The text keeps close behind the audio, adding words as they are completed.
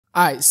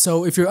Alright,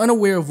 so if you're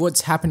unaware of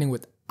what's happening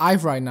with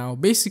IVE right now,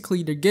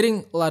 basically they're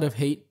getting a lot of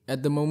hate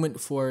at the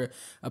moment for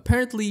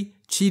apparently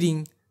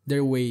cheating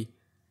their way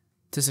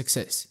to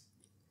success.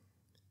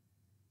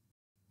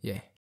 Yeah.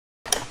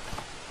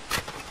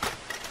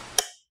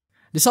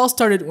 This all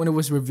started when it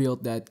was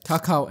revealed that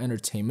Kakao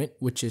Entertainment,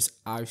 which is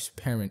IVE's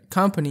parent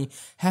company,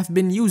 have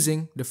been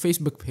using the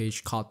Facebook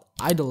page called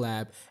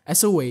IDLab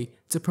as a way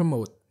to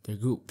promote their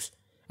groups.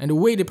 And the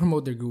way they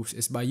promote their groups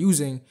is by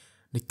using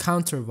the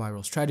counter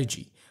viral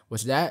strategy.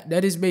 What's that?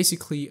 That is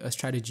basically a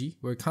strategy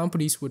where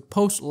companies would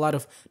post a lot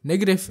of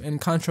negative and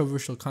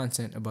controversial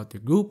content about their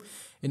group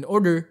in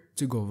order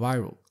to go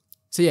viral.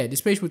 So yeah,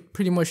 this page would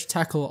pretty much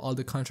tackle all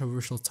the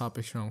controversial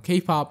topics around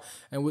K-pop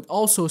and would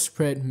also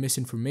spread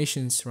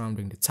misinformation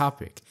surrounding the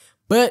topic.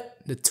 But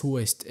the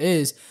twist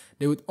is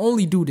they would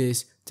only do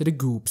this to the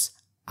groups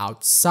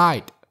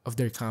outside of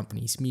their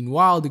companies.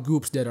 Meanwhile, the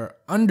groups that are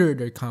under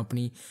their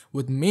company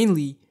would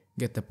mainly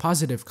get the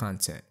positive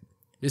content.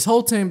 This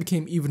whole thing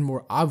became even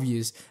more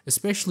obvious,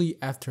 especially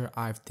after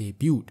IVE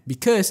debuted,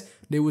 because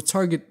they would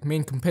target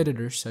main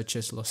competitors such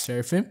as Los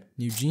Seraphim,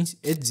 New Jeans,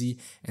 ITZY,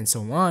 and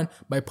so on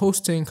by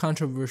posting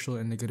controversial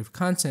and negative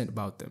content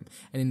about them.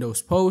 And in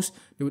those posts,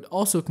 they would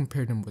also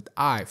compare them with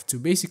IVE to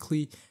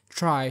basically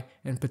try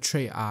and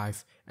portray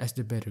IVE as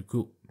the better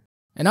group.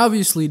 And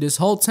obviously, this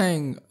whole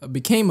thing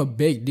became a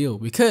big deal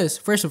because,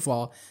 first of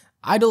all,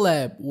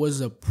 IDLab was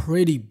a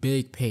pretty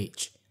big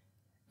page.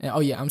 And, oh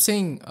yeah, I'm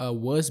saying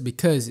was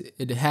because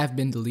it have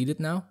been deleted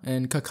now,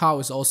 and Kakao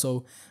is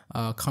also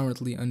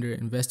currently under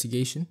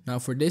investigation,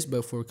 not for this,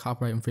 but for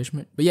copyright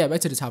infringement. But yeah,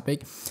 back to the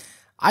topic.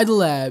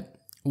 IDLab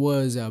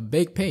was a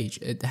big page.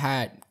 It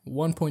had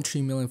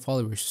 1.3 million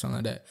followers, something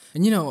like that.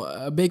 And you know,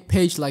 a big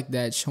page like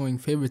that showing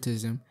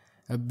favoritism,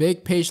 a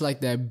big page like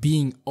that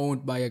being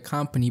owned by a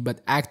company but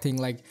acting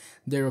like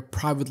they're a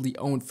privately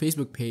owned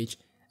Facebook page,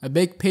 a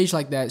big page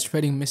like that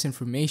spreading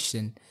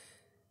misinformation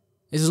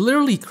is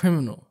literally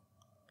criminal.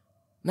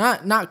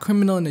 Not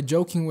criminal in a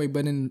joking way,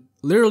 but in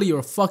literally you're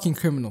a fucking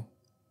criminal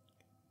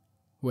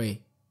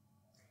way.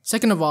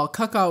 Second of all,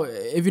 Kakao,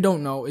 if you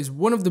don't know, is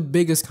one of the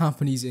biggest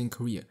companies in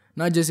Korea.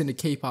 Not just in the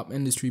K-pop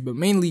industry, but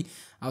mainly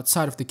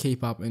outside of the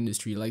K-pop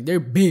industry. Like,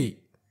 they're big.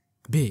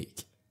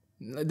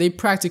 They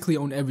practically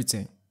own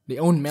everything. They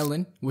own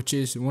Melon, which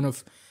is one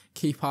of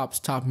K-pop's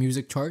top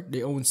music chart.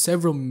 They own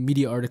several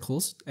media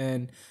articles,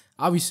 and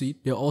obviously,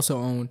 they also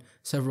own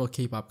several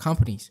K-pop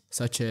companies,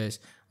 such as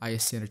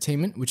ISC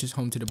Entertainment, which is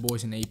home to the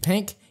boys in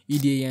A-Pink,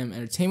 EDAM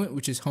Entertainment,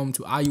 which is home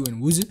to IU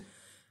and Woozi,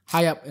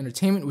 Hyup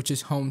Entertainment, which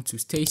is home to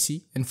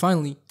Stacy, and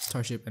finally,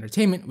 Starship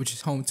Entertainment, which is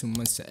home to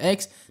Monsta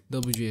X,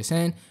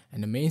 WGSN,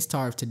 and the main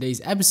star of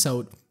today's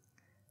episode,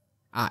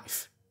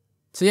 IVE.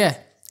 So yeah,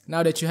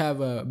 now that you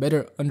have a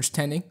better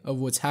understanding of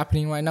what's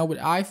happening right now with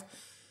IVE,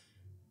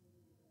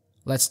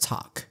 let's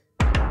talk.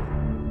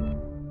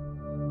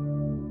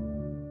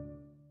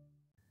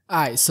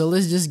 Alright, so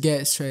let's just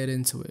get straight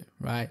into it,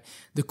 right?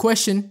 The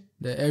question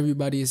that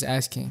everybody is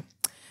asking,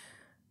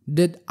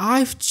 did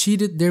IVE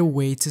cheated their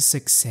way to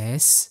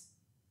success?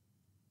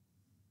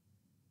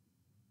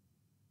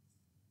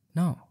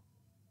 No.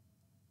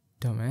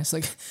 Dumbass,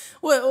 like,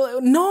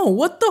 no,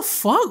 what the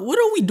fuck? What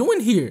are we doing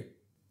here?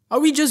 Are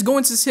we just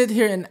going to sit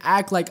here and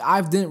act like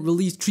IVE didn't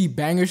release 3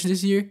 bangers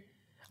this year?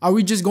 Are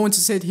we just going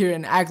to sit here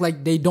and act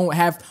like they don't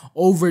have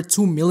over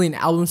 2 million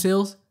album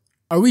sales?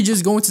 Are we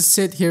just going to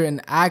sit here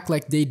and act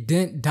like they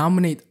didn't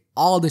dominate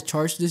all the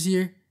charts this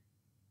year?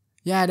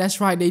 Yeah,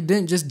 that's right. They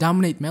didn't just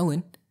dominate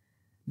Melon.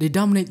 They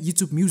dominate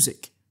YouTube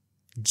Music,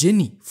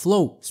 Genie,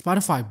 Flow,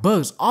 Spotify,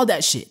 Buzz, all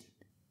that shit.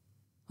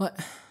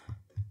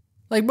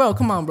 Like, bro,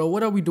 come on, bro.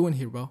 What are we doing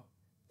here, bro?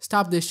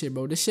 Stop this shit,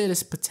 bro. This shit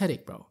is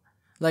pathetic, bro.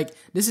 Like,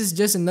 this is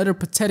just another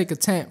pathetic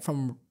attempt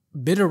from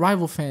bitter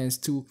rival fans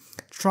to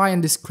try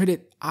and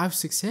discredit IVE's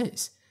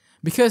success.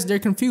 Because they're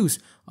confused.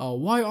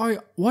 Why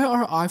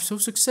are IVE so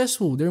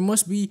successful? There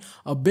must be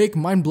a big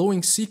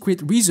mind-blowing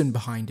secret reason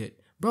behind it.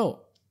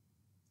 Bro,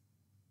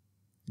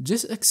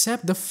 just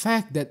accept the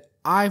fact that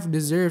IVE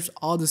deserves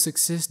all the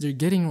success they're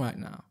getting right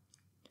now.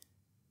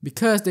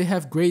 Because they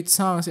have great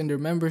songs and their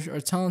members are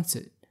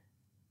talented.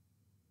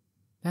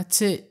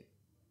 That's it.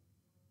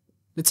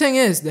 The thing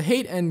is, the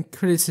hate and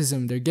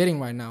criticism they're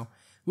getting right now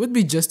would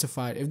be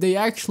justified if they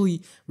actually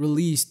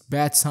released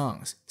bad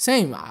songs.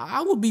 Same,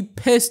 I would be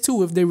pissed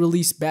too if they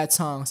released bad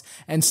songs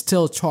and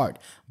still chart.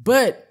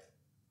 But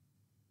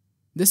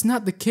that's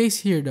not the case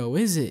here though,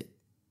 is it?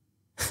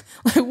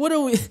 Like,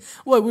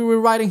 we were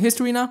writing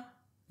history now?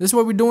 That's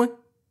what we're doing?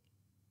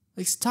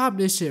 Like, stop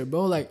this shit,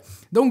 bro. Like,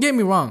 don't get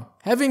me wrong.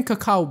 Having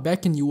Kakao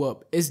backing you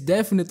up is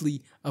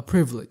definitely a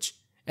privilege.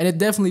 And it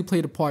definitely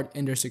played a part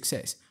in their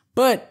success.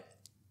 But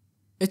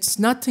it's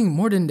nothing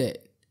more than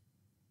that.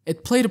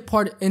 It played a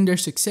part in their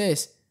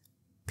success,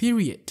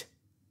 period.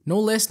 No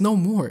less, no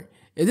more.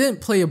 It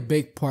didn't play a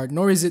big part,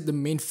 nor is it the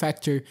main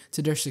factor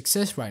to their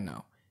success right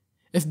now.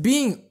 If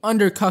being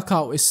under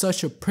Kakao is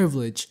such a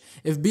privilege,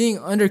 if being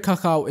under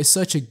Kakao is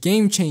such a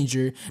game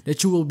changer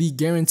that you will be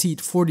guaranteed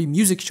 40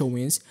 music show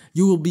wins,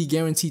 you will be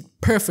guaranteed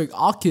perfect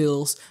all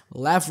kills,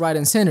 left, right,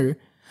 and center,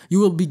 You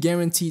will be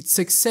guaranteed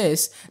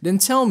success. Then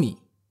tell me.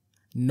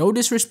 No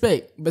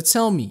disrespect, but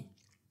tell me.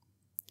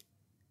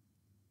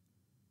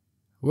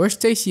 Where's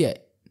Stacy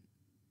at?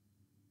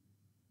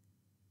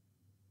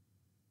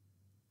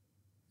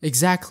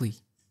 Exactly.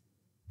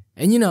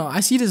 And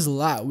I see this a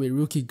lot with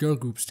rookie girl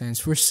group stands.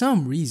 For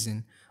some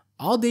reason,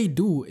 all they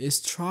do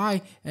is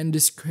try and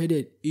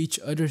discredit each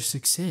other's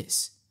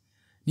success.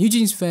 New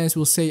Jeans fans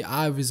will say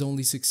IVE is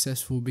only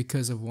successful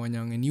because of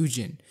Wonyoung and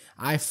Yujin.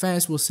 IVE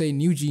fans will say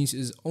New Jeans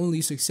is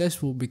only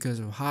successful because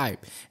of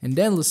Hype. And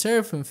then LE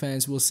SSERAFIM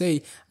fans will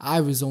say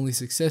IVE is only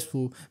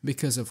successful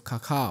because of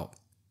Kakao.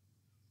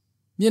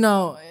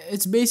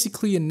 It's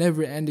basically a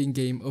never-ending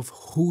game of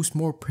who's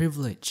more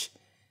privileged.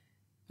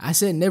 I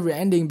said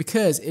never-ending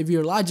because if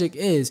your logic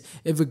is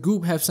if a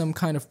group have some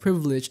kind of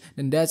privilege,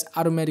 then that's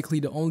automatically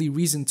the only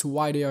reason to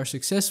why they are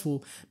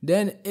successful,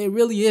 then it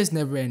really is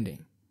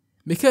never-ending.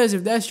 Because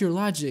if that's your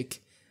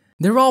logic,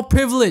 they're all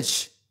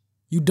privileged,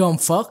 you dumb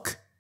fuck.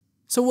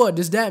 So what,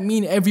 does that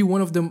mean every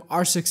one of them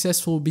are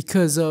successful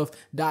because of ...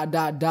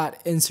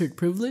 insert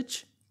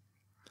privilege?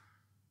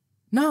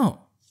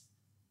 No.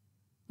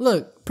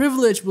 Look,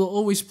 privilege will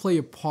always play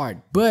a part,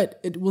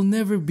 but it will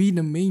never be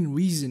the main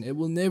reason. It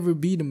will never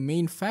be the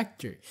main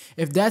factor.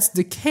 If that's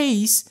the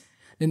case,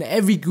 then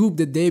every group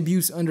that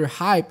debuts under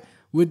Hype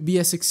would be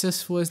as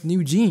successful as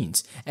New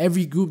Jeans.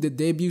 Every group that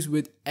debuts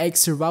with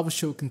ex-survival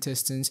show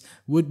contestants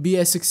would be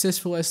as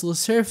successful as LE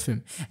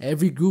SSERAFIM.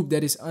 Every group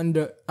that is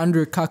under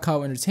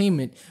Kakao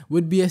Entertainment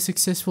would be as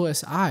successful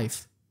as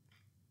IVE.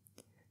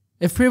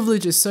 If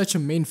privilege is such a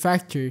main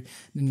factor,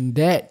 then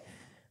that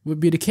would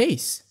be the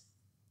case.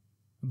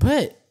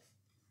 But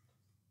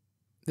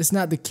that's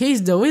not the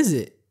case though, is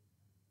it?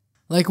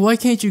 Like, why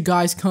can't you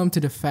guys come to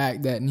the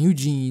fact that New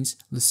Jeans,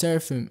 LE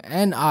SSERAFIM,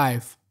 and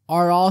IVE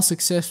are all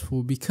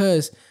successful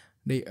because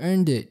they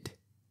earned it?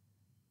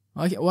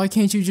 Why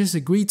can't you just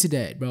agree to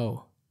that,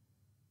 bro?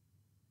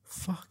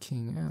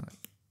 Fucking hell.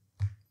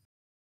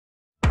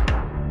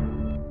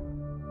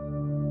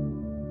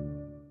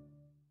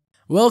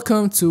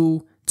 Welcome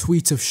to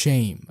Tweets of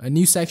Shame, a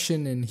new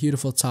section in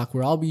Beautiful Talk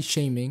where I'll be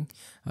shaming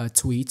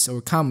tweets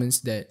or comments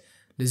that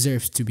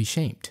deserves to be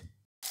shamed.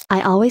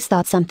 I always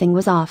thought something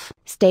was off.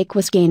 Steak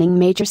was gaining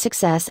major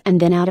success and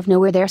then out of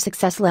nowhere their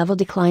success level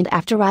declined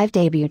after IVE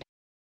debuted.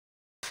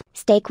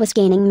 Steak was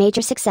gaining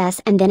major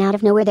success and then out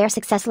of nowhere their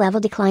success level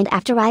declined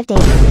after IVE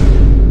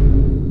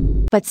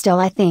debuted. But still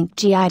I think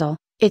G-Idol,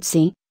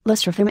 ITZY, LE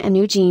SSERAFIM and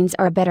New Jeans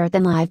are better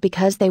than IVE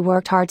because they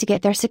worked hard to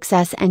get their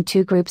success and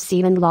two groups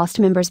even lost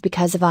members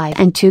because of IVE.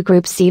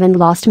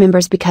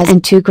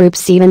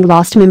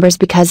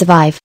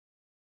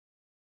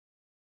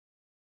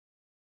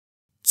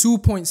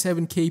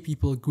 2.7k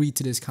people agreed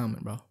to this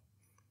comment, bro.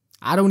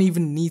 I don't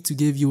even need to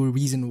give you a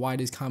reason why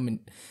this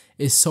comment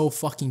is so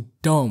fucking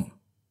dumb.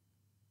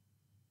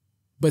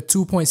 But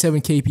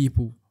 2.7k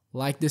people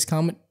like this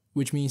comment,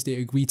 which means they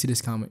agreed to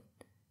this comment.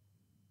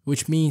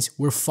 Which means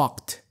we're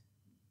fucked.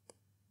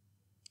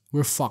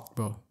 We're fucked,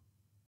 bro.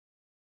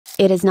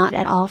 It is not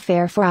at all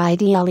fair for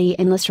IDLE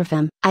and LE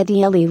SSERAFIM.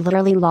 IDLE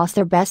literally lost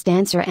their best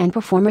dancer and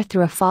performer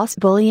through a false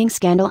bullying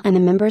scandal and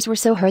the members were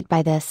so hurt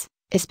by this,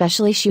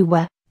 especially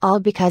Shuwa, all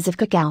because of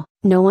Kakao.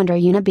 No wonder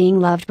Yuna being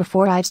loved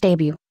before IVE's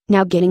debut,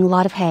 now getting a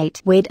lot of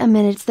hate. Wait a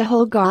minute, it's the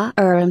whole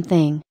Garam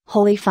thing.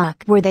 Holy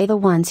fuck, were they the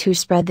ones who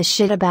spread the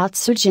shit about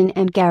Sujin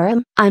and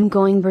Garam? I'm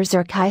going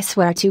berserk, I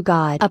swear to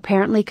God.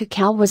 Apparently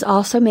Kakao was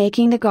also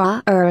making the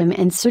Garam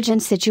and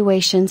Sujin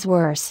situations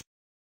worse.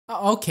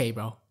 Okay,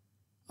 bro.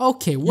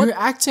 Okay, you're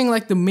acting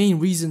like the main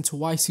reason to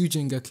why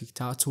Sujin got kicked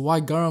out, to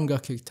why Garam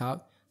got kicked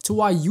out, to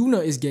why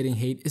Yuna is getting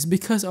hate is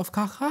because of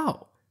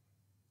Kakao.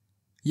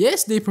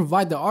 Yes, they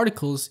provide the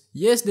articles.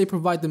 Yes, they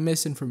provide the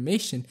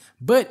misinformation.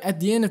 But at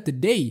the end of the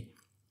day,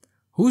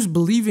 who's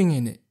believing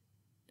in it?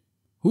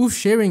 Who's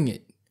sharing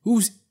it?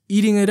 Who's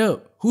eating it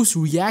up? Who's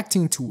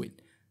reacting to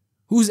it?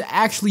 Who's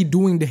actually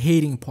doing the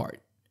hating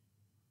part?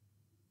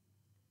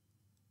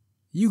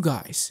 You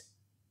guys.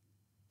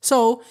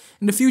 So,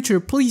 in the future,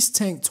 please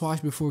think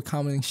twice before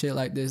commenting shit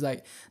like this.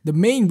 Like, the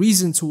main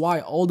reason to why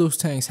all those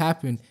tanks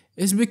happen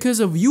is because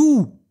of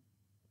you,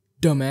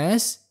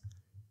 dumbass.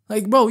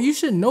 Like, bro, you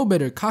should know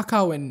better.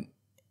 Kakao and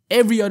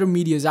every other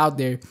media's out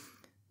there,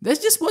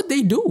 that's just what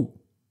they do.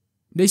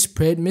 They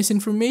spread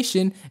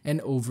misinformation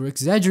and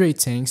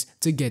over-exaggerate things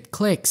to get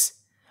clicks.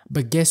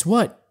 But guess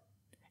what?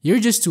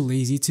 You're just too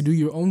lazy to do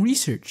your own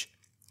research.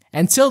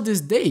 Until this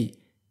day,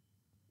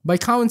 by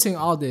commenting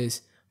all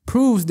this,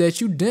 proves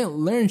that you didn't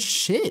learn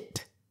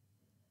shit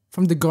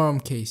from the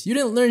Garam case. You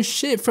didn't learn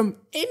shit from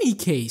any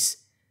case.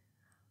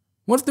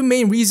 One of the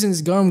main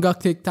reasons Garam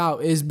got kicked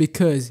out is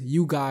because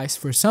you guys,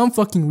 for some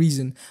fucking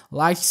reason,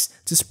 likes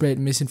to spread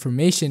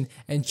misinformation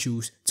and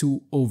choose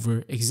to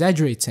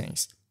over-exaggerate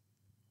things.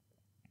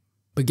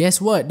 But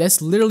guess what?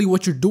 That's literally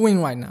what you're doing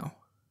right now.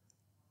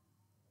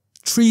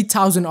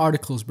 3,000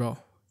 articles, bro.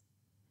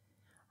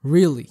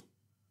 Really?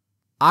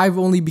 IVE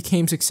only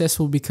became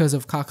successful because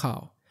of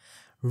Kakao.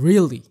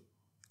 Really?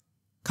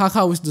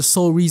 Kakao was the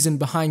sole reason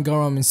behind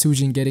Garam and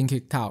Sujin getting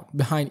kicked out,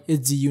 behind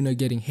ITZY Yuna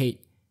getting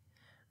hate.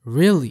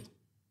 Really?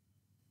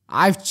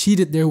 I've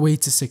cheated their way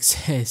to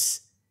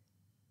success.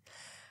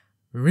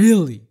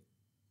 Really?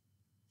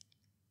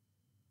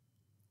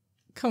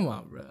 Come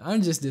on, bro.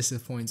 I'm just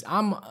disappointed.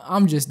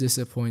 I'm just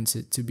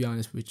disappointed, to be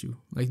honest with you.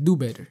 Like, do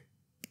better.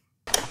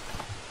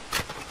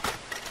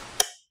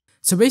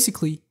 So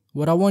basically,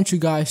 what I want you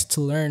guys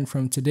to learn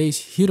from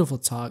today's beautiful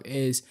talk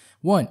is,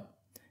 one,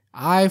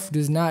 IVE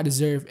does not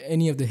deserve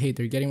any of the hate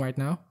they're getting right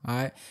now.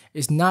 Alright,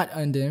 it's not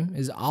on them.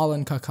 It's all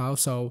on Kakao.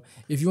 So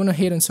if you want to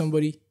hate on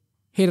somebody,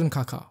 hate on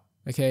Kakao.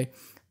 Okay.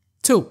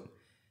 2,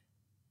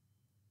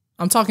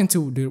 I'm talking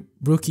to the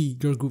rookie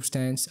girl group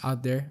stands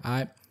out there.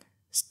 Alright,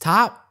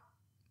 stop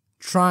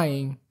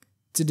trying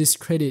to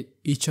discredit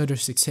each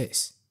other's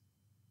success.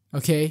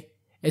 Okay,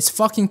 it's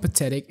fucking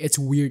pathetic. It's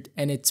weird,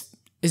 and it's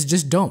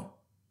just dumb.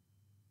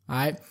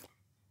 Alright,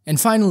 and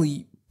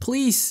finally,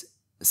 please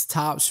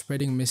stop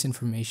spreading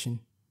misinformation.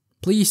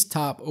 Please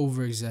stop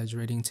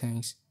over-exaggerating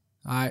things.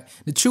 Alright,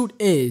 the truth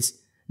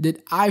is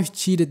that I've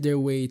cheated their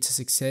way to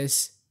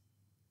success.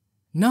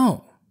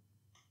 No.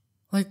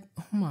 Like,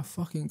 oh my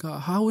fucking god,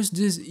 how is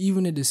this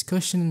even a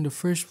discussion in the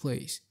first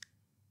place?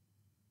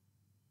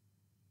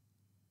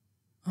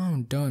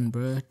 I'm done,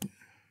 bruh.